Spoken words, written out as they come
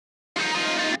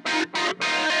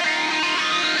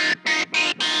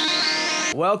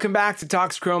Welcome back to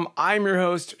Talks Chrome. I'm your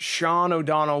host, Sean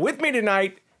O'Donnell. With me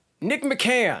tonight, Nick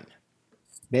McCann.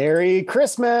 Merry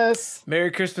Christmas.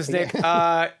 Merry Christmas, Nick.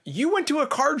 You went to a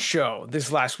card show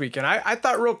this last weekend. I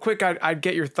thought real quick I'd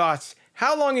get your thoughts.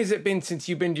 How long has it been since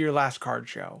you've been to your last card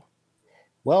show?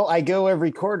 Well, I go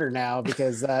every quarter now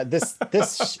because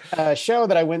this show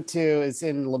that I went to is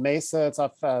in La Mesa. It's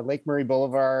off Lake Murray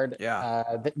Boulevard. Yeah,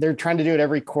 they're trying to do it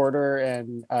every quarter,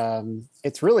 and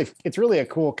it's really a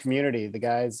cool community. The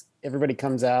guys, everybody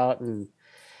comes out, and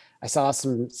I saw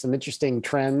some interesting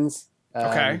trends.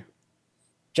 Okay.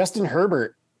 Justin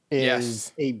Herbert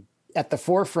is at the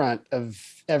forefront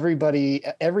of everybody.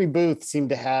 Every booth seemed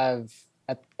to have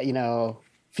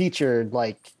featured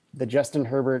like the Justin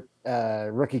Herbert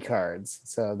rookie cards.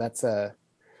 So that's an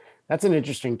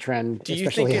interesting trend. Do you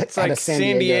think it's like San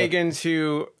Diegans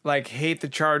who like hate the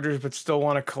Chargers but still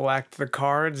want to collect the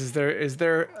cards? Is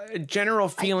there a general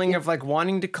feeling of like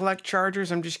wanting to collect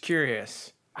Chargers? I'm just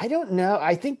curious. I don't know.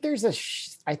 I think there's a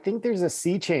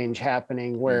sea change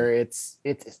happening where it's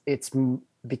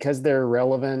because they're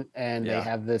relevant and they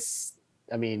have this,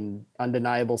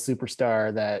 undeniable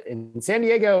superstar that in San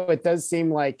Diego, it does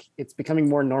seem like it's becoming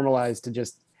more normalized to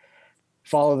just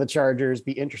follow the Chargers,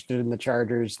 be interested in the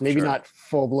Chargers, maybe not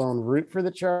full blown root for the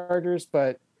Chargers,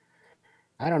 but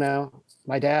I don't know.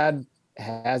 My dad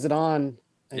has it on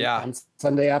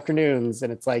Sunday afternoons,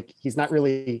 and it's like, he's not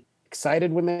really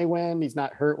excited when they win. He's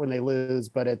not hurt when they lose,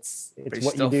 but it's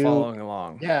what you do. Following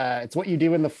along. Yeah. It's what you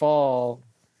do in the fall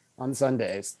on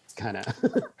Sundays, kind of.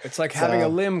 It's like having a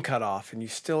limb cut off and you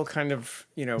still kind of,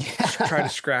 try to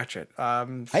scratch it.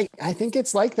 I think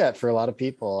it's like that for a lot of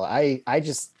people. I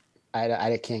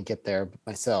can't get there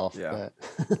myself. Yeah.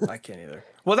 But I can't either.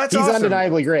 Well, he's awesome.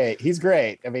 undeniably great. He's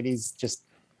great. He's just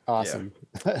awesome.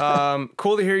 Yeah.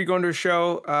 Cool to hear you going to a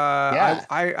show.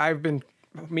 I've been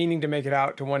meaning to make it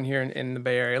out to one here in the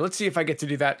Bay Area. Let's see if I get to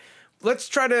do that. Let's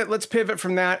pivot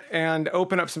from that and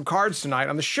open up some cards tonight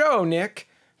on the show, Nick.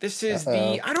 This is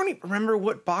I don't even remember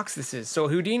what box this is. So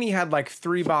Houdini had like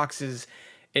 3 boxes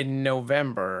in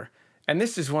November, and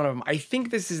this is one of them. I think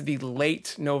this is the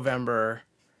late November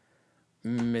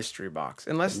mystery box,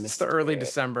 unless it's the early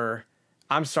December.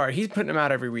 I'm sorry, he's putting them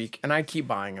out every week, and I keep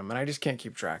buying them, and I just can't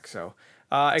keep track. So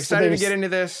excited to get into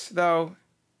this, though.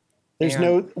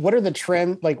 What are the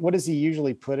trend? Like, what does he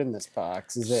usually put in this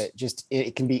box? Is it just,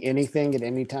 it can be anything at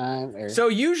any time? Or? So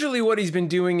usually what he's been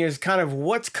doing is kind of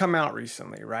what's come out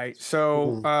recently, right?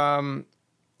 So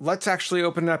let's actually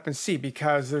open it up and see,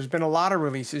 because there's been a lot of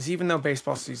releases, even though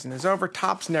baseball season is over.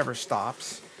 Topps never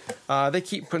stops. They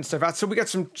keep putting stuff out. So we got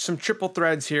some triple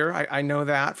threads here. I know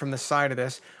that from the side of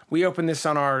this. We opened this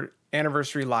on our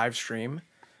anniversary live stream,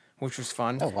 which was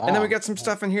fun. Oh, wow. And then we got some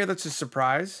stuff in here that's a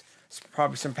surprise.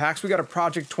 Probably some packs. We got a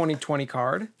Project 2020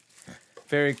 card.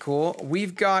 Very cool.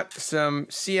 We've got some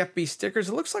CFB stickers.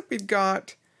 It looks like we've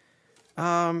got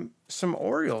some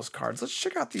Orioles cards. Let's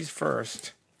check out these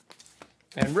first.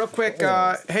 And real quick,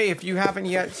 hey, if you haven't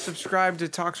yet subscribed to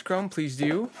Talks Chrome, please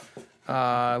do.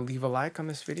 Leave a like on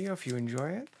this video if you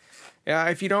enjoy it.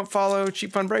 If you don't follow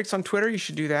Cheap Fun Breaks on Twitter, you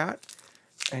should do that.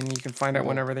 And you can find out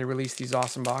whenever they release these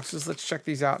awesome boxes. Let's check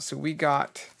these out. So we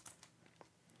got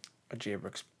a J.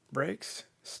 Brooks Breaks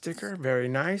sticker. Very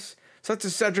nice. So that's a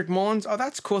Cedric Mullins. Oh,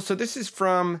 that's cool. So this is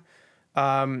from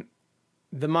the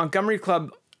Montgomery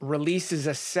Club releases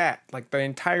a set, like the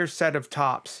entire set of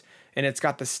Topps, and it's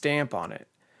got the stamp on it.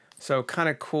 So kind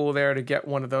of cool there to get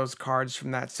one of those cards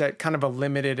from that set. Kind of a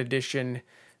limited edition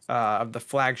of the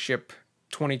flagship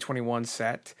 2021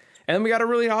 set. And then we got a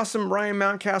really awesome Ryan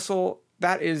Mountcastle.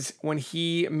 That is when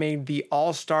he made the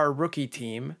All-Star rookie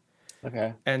team.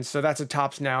 Okay. And so that's a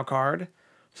Topps Now card.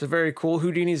 So very cool.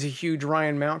 Houdini's a huge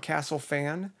Ryan Mountcastle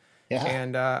fan. Yeah.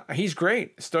 And he's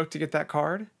great. Stoked to get that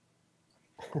card.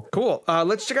 Cool.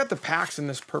 Let's check out the packs in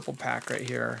this purple pack right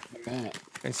here. Okay.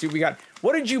 And see what we got.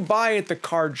 What did you buy at the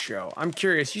card show? I'm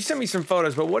curious. You sent me some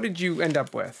photos, but what did you end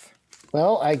up with?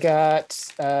 Well, I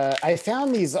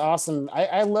found these awesome.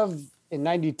 I love in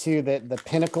 '92 the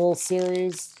Pinnacle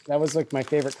series. That was like my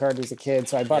favorite card as a kid.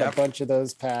 So I bought a bunch of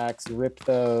those packs, ripped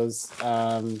those.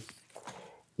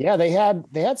 Yeah, they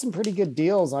had some pretty good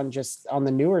deals on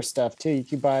the newer stuff too. You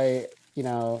could buy, they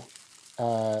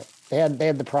had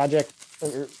the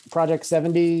Project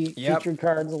 70 featured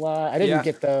cards a lot. I didn't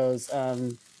get those.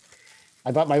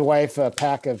 I bought my wife a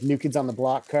pack of New Kids on the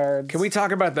Block cards. Can we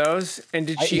talk about those? And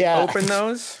did she open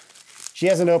those? She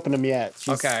hasn't opened them yet.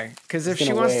 Okay, because if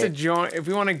she wants to join, if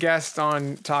we want a guest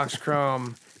on Talks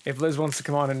Chrome, if Liz wants to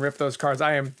come on and rip those cards,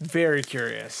 I am very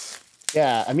curious.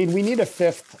 Yeah, I mean, we need a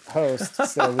fifth host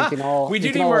so we can all. We do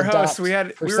can need all more hosts.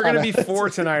 adopt We were going to be 4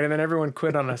 tonight, and then everyone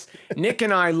quit on us. Nick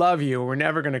and I love you. We're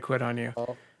never going to quit on you.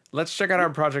 Let's check out our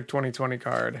Project 2020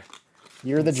 card.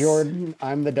 You're the Jordan.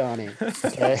 I'm the Donnie.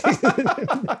 Okay.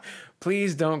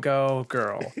 Please don't go,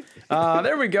 girl.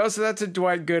 There we go. So that's a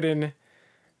Dwight Gooden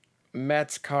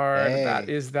Mets card. Hey. That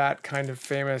is that kind of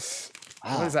famous.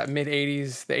 Wow. What is that? Mid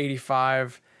 80s, the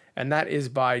 85, and that is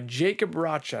by Jacob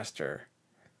Rochester.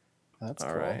 That's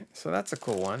all cool. right. So that's a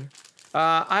cool one.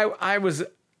 I was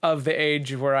of the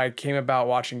age where I came about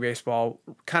watching baseball,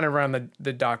 kind of around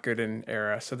the Doc Gooden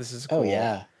era. So this is cool. Oh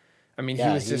yeah. I mean, he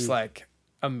was just like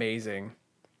amazing.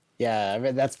 Yeah, I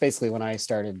mean, that's basically when I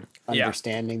started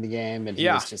understanding the game, and he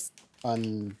was just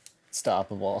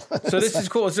unstoppable. So this is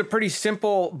cool. It's a pretty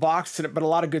simple box, but a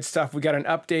lot of good stuff. We got an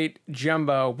update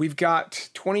jumbo. We've got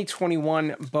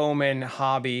 2021 Bowman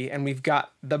Hobby, and we've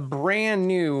got the brand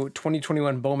new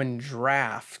 2021 Bowman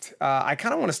Draft. I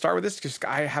kind of want to start with this because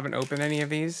I haven't opened any of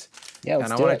these. Yeah,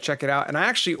 and I want to check it out. And I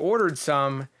actually ordered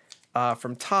some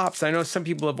from Topps. I know some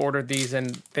people have ordered these,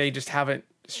 and they just haven't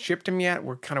shipped them yet.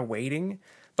 We're kind of waiting.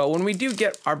 But when we do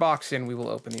get our box in, we will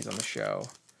open these on the show.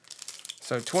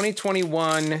 So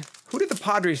 2021, who did the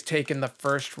Padres take in the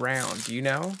first round? Do you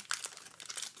know?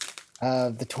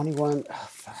 The 21.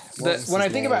 When I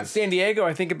think about San Diego,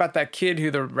 I think about that kid who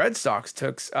the Red Sox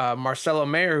took, Marcelo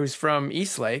Mayer, who's from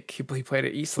Eastlake. He played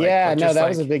at Eastlake. Yeah, no, that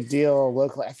was a big deal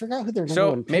locally. I forgot who their number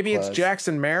one pick maybe was. it's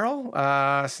Jackson Merrill.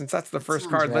 Since that's the first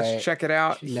card, right. let's check it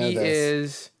out. He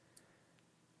is.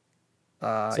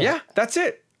 Yeah, that's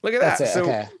it. Look at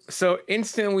that. So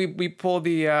instantly we pull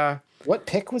the. What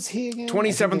pick was he again?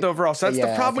 27th overall. So that's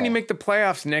the problem when you make the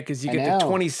playoffs, Nick, is you get the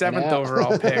 27th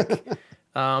overall pick.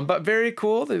 But very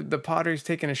cool. The Padres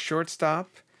taking a shortstop.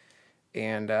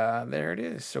 And there it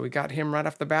is. So we got him right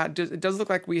off the bat. It does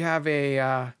look like we have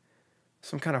a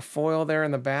some kind of foil there in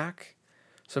the back.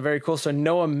 So very cool. So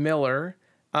Noah Miller.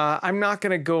 I'm not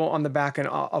going to go on the back end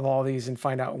of all these and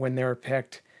find out when they were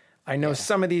picked. I know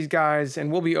some of these guys,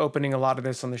 and we'll be opening a lot of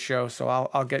this on the show, so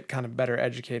I'll get kind of better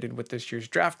educated with this year's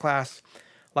draft class.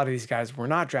 A lot of these guys were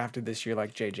not drafted this year,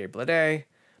 like J.J. Bleday,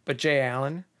 but Jay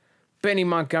Allen. Benny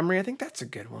Montgomery, I think that's a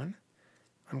good one.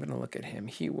 I'm going to look at him.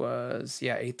 He was,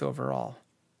 8th overall.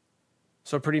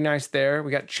 So pretty nice there.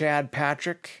 We got Chad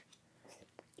Patrick,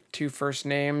 2 first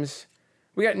names.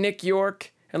 We got Nick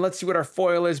York, and let's see what our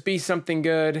foil is. Be something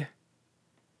good.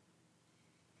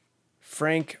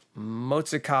 Frank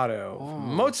Mozzicato.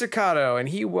 Mozzicato, and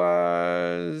he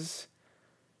was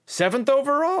 7th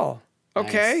overall.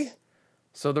 Okay. Nice.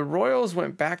 So the Royals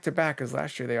went back-to-back because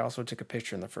last year they also took a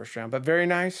picture in the first round. But very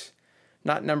nice.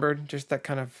 Not numbered, just that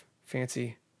kind of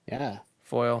fancy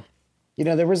foil. You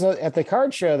know, there was at the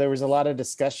card show, there was a lot of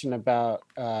discussion about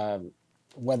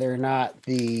whether or not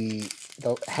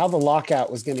how the lockout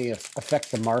was going to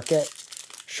affect the market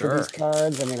for these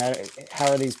cards. I mean, how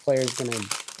are these players going to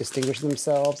distinguish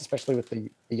themselves, especially with the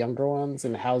younger ones,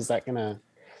 and how's that going to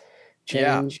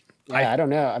change? I don't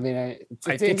know. I mean,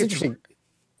 it's interesting.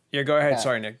 Yeah, go ahead.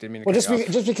 Sorry, Nick. Didn't mean to cut you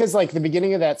off. Just because, like, the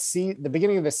beginning of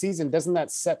the season, doesn't that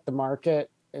set the market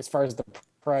as far as the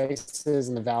prices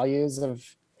and the values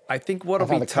of? I think what'll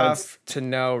be tough to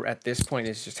know at this point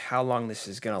is just how long this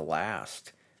is going to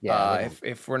last. Yeah.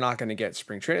 If we're not going to get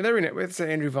spring training, it's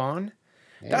Andrew Vaughn.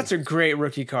 That's a great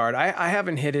rookie card. I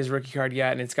haven't hit his rookie card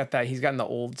yet, and it's got that. He's gotten the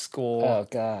old school.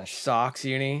 Sox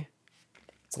uni.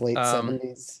 It's late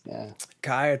 70s. Yeah.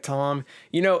 Kaya Tom.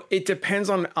 You know, it depends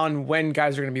on when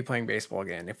guys are going to be playing baseball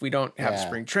again. If we don't have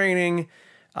spring training,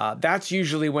 that's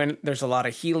usually when there's a lot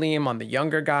of helium on the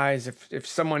younger guys. If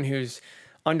someone who's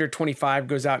under 25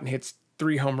 goes out and hits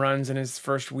 3 home runs in his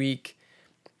first week,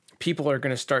 people are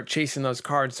going to start chasing those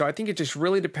cards. So I think it just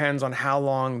really depends on how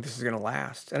long this is going to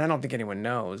last. And I don't think anyone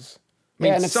knows. I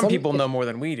mean, some people know more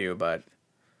than we do, but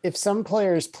if some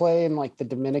players play in like the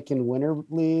Dominican Winter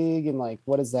League and like,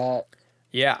 what is that?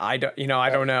 Yeah, I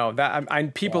don't know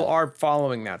that. People are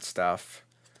following that stuff.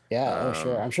 Yeah,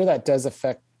 sure. I'm sure that does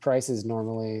affect prices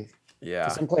normally. Yeah.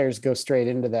 Some players go straight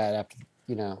into that after,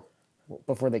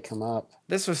 before they come up.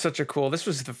 This was this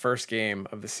was the first game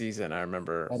of the season, I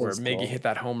remember, where Miggy hit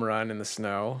that home run in the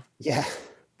snow. Yeah.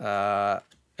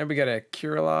 And we got a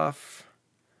Kirilloff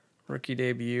rookie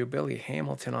debut, Billy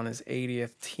Hamilton on his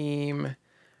 80th team,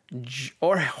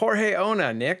 or Jorge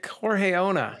Ona, Nick. Jorge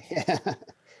Ona. Yeah.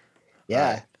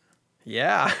 Yeah.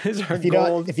 Yeah. Is our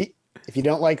gold. If you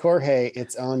don't like Jorge,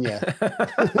 it's Onya.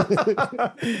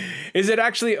 Is it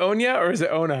actually Onya or is it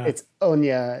Ona? It's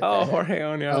Onya. Oh, Jorge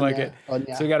Onya. I like it.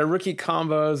 Onya. So we got a rookie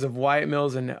combos of Wyatt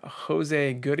Mills and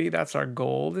Jose Goody. That's our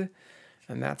gold.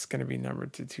 And that's going to be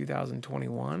numbered to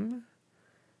 2021.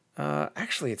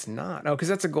 Actually, it's not. Oh, because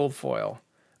that's a gold foil.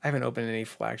 I haven't opened any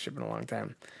flagship in a long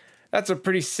time. That's a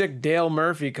pretty sick Dale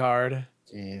Murphy card.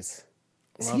 Jeez.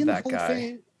 Is Love he in the that Hall of guy.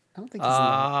 Fame? I don't think he's in the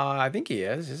Hall. I think he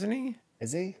isn't he?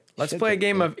 Is he? Let's play a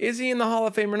game of is he in the Hall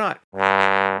of Fame or not?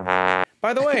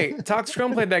 By the way, Talk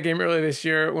Scrum played that game earlier this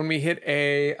year when we hit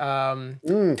a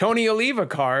Tony Oliva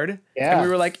card. Yeah. And we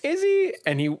were like, is he?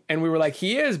 And we were like,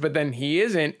 he is, but then he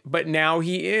isn't, but now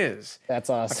he is. That's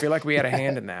awesome. I feel like we had a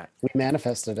hand in that. We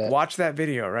manifested it. Watch that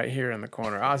video right here in the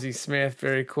corner. Ozzie Smith,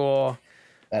 very cool.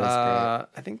 That is great.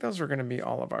 I think those were going to be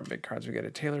all of our big cards. We got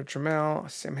a Taylor Trammell,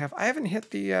 Sam Heff. I haven't hit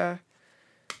the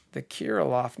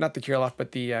Kirilov, not the Kirilov,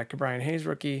 but the Brian Hayes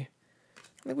rookie.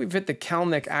 I think we've hit the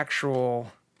Kelnick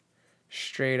actual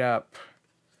straight up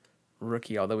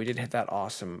rookie, although we did hit that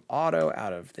awesome auto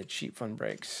out of the cheap fun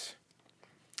breaks.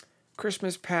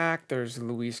 Christmas pack, there's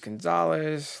Luis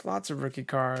Gonzalez, lots of rookie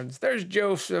cards. There's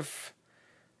Joseph,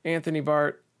 Anthony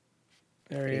Bart,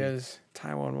 there he is,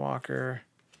 Taiwan Walker,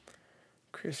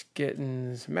 Chris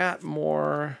Gittens, Matt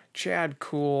Moore, Chad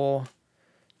Kuhl,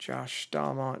 Josh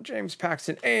Stalmont, James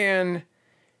Paxton, and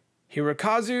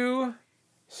Hirokazu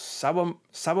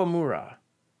Sawamura.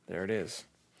 There it is.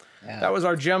 Yeah. That was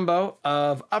our jumbo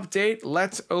of update.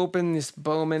 Let's open this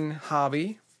Bowman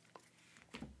Hobby.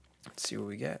 Let's see what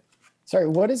we get. Sorry,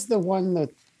 what is the one that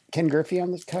Ken Griffey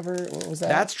on the cover? What was that?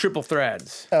 That's Triple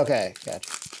Threads. Okay, gotcha.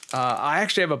 I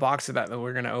actually have a box of that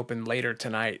we're going to open later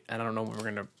tonight. And I don't know when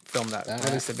we're going to film that,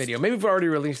 release the video. Maybe we've already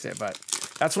released it, but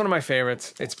that's one of my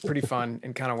favorites. It's pretty fun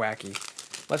and kind of wacky.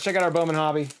 Let's check out our Bowman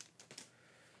Hobby.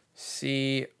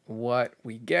 See what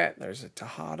we get. There's a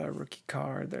Tejada rookie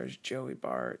card. There's Joey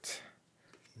Bart,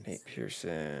 Nate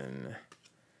Pearson,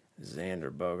 Xander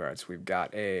Bogaerts. We've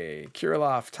got a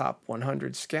Kirilov Top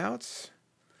 100 Scouts.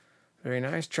 Very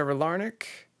nice. Trevor Larnach.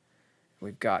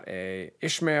 We've got a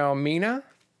Ishmael Mina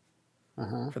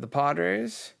for the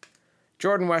Padres.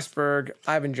 Jordan Westberg,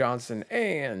 Ivan Johnson,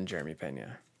 and Jeremy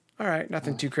Pena. All right,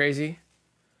 nothing too crazy.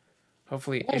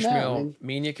 Hopefully Ishmael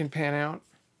Mina can pan out.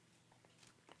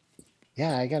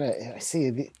 Yeah, I gotta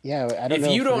see. Yeah, I don't know.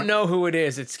 If you don't know who it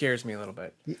is, it scares me a little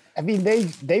bit. I mean,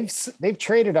 they've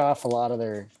traded off a lot of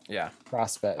their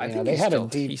prospects. I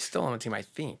think he's still on the team, I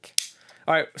think.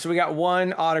 All right, so we got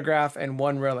one autograph and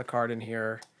one relic card in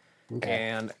here. Okay.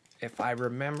 And if I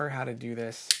remember how to do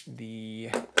this,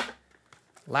 the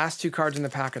last two cards in the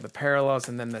pack are the parallels,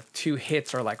 and then the two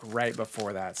hits are like right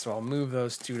before that. So I'll move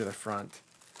those two to the front.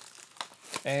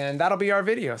 And that'll be our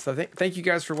video. So thank you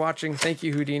guys for watching. Thank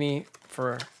you, Houdini,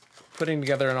 for putting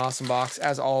together an awesome box,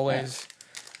 as always.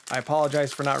 I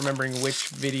apologize for not remembering which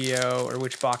video or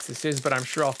which box this is, but I'm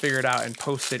sure I'll figure it out and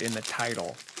post it in the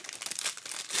title.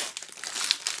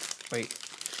 Wait,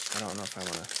 I don't know if I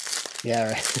want to. Yeah,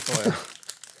 right.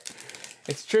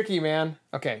 It's tricky, man.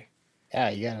 Okay. Yeah,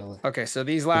 you gotta. Okay, so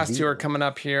these last two are coming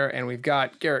up here, and we've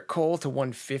got Garrett Cole to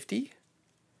 150.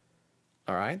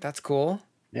 All right, that's cool.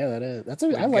 Yeah, that is.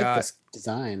 I like this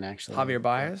design, actually. Javier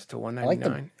Baez to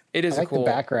 199. It is cool.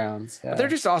 The backgrounds. Yeah. But they're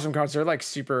just awesome cards. They're like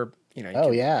super, you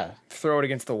throw it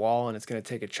against the wall and it's going to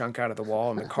take a chunk out of the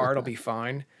wall and the card will be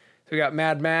fine. So we got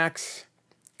Mad Max.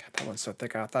 God, that one's so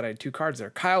thick. I thought I had two cards there.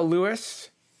 Kyle Lewis.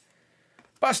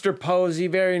 Buster Posey.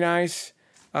 Very nice.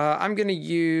 I'm going to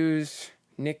use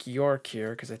Nick York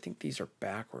here because I think these are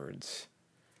backwards.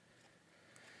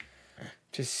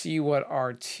 To see what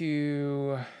our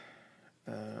two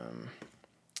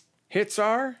hits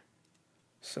are.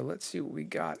 So let's see what we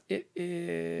got. It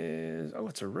is,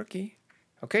 it's a rookie.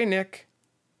 Okay, Nick.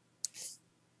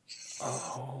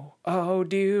 Oh,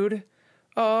 dude.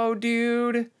 Oh,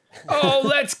 dude. Oh,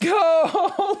 let's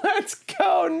go. Let's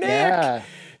go, Nick. Yeah.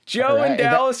 Joe and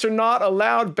Dallas are not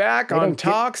allowed back on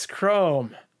Talks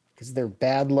Chrome. Because they're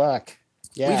bad luck.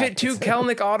 Yeah. We've hit two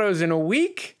Kelnick autos in a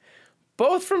week,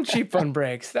 both from Cheap Fun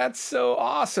Breaks. That's so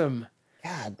awesome.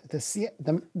 God,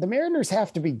 the Mariners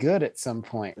have to be good at some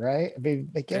point, right? They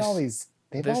get all these.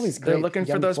 They have all these great. They're looking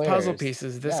for those players. Puzzle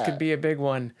pieces. This could be a big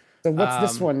one. So what's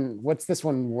this one? What's this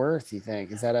one worth? You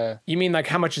think is that a? You mean like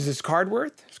how much is this card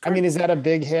worth? I mean, is that a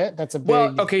big hit? That's a big.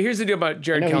 Well, okay. Here's the deal about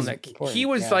Jared Kelnick. He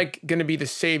was like going to be the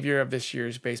savior of this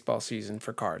year's baseball season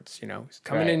for cards. You know, he's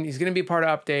coming in. He's going to be part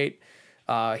of update.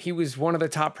 He was one of the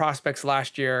top prospects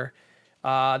last year.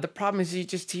 The problem is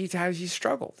he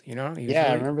struggled. You know.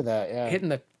 I remember that. Yeah, hitting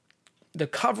the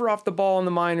cover off the ball in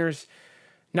the minors,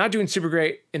 not doing super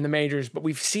great in the majors, but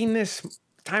we've seen this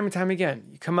time and time again.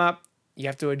 You come up, you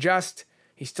have to adjust.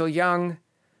 He's still young.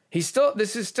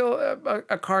 This is still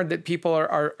a card that people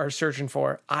are searching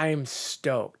for. I am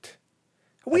stoked.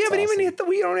 We haven't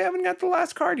got the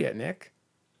last card yet, Nick.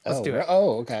 Let's do it.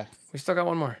 Oh, okay. We still got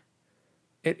one more.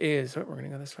 It is, we're going to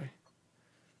go this way.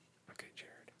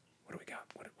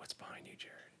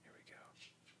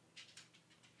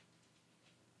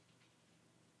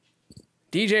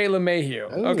 DJ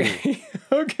LeMahieu. Ooh. Okay.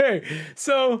 Okay.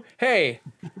 So, hey,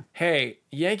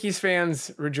 Yankees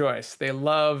fans rejoice. They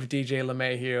love DJ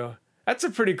LeMahieu. That's a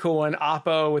pretty cool one.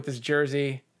 Oppo with his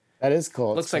jersey. That is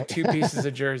cool. Looks like 2 pieces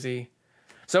of jersey.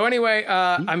 So anyway,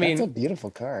 I mean, that's a beautiful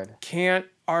card. Can't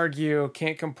argue,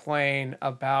 can't complain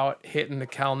about hitting the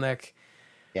Kelnick.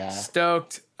 Yeah.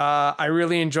 Stoked. I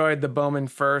really enjoyed the Bowman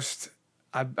first.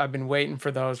 I've been waiting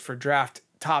for those for draft.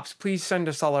 Tops, please send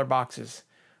us all our boxes.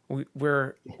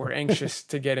 We're anxious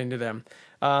to get into them.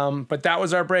 But that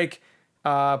was our break.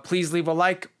 Please leave a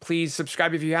like. Please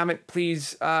subscribe if you haven't.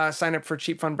 Please sign up for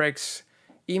Cheap Fun Breaks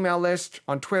email list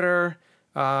on Twitter.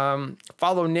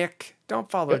 Follow Nick. Don't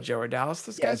follow Joe or Dallas.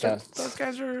 Those guys are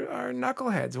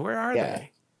knuckleheads. Where are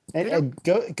they? And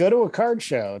go to a card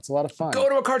show. It's a lot of fun. Go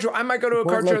to a card show. I might go to a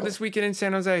card show this weekend in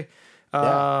San Jose.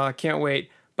 Can't wait.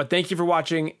 But thank you for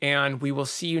watching, and we will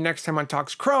see you next time on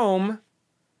Talks Chrome.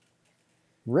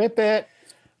 Rip it.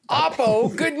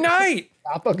 Oppo, good night.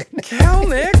 Oppo, good night.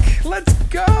 Kelnick, let's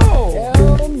go. Yeah.